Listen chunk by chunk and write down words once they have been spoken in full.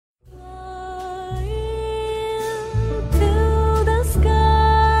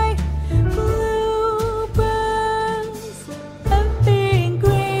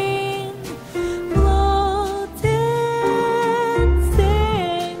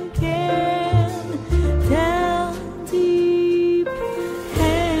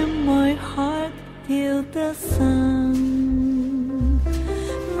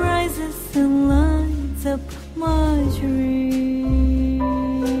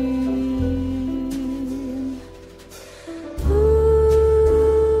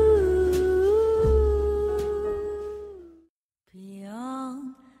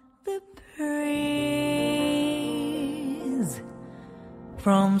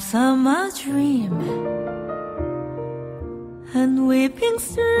summer dream and weeping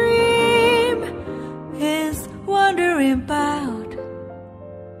stream is wandering about.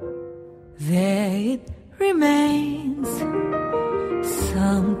 There it remains,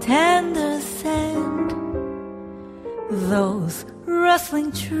 some tender scent. Those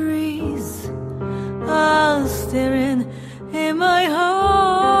rustling trees are stirring in my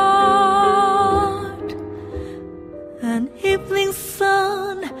heart. An evening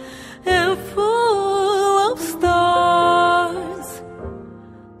sun and full of stars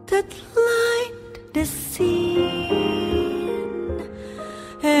that light the scene,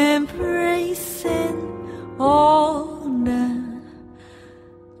 embracing all the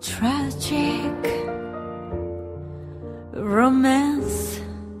tragic romance.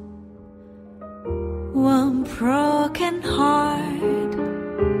 One broken heart,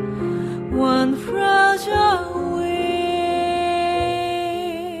 one fragile wing.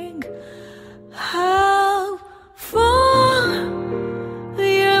 How far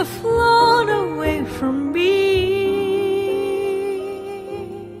you've flown away from me.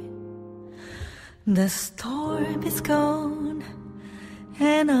 The storm is gone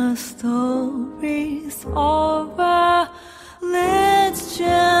and our story's over. Let's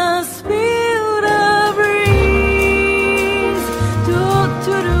just feel the breeze. Do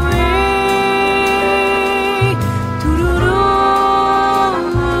to the way, do do do.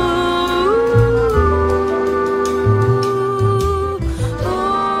 Oh,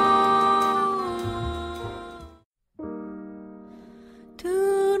 do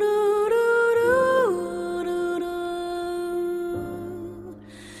do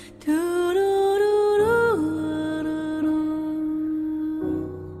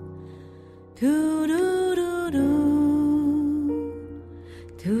do do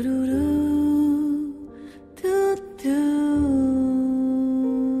do do.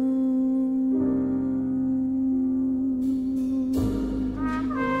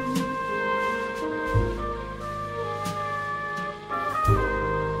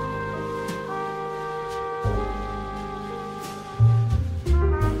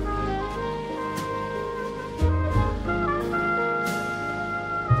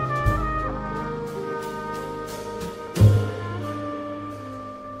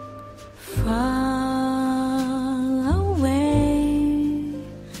 Far away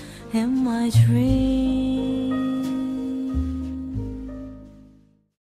in my dream,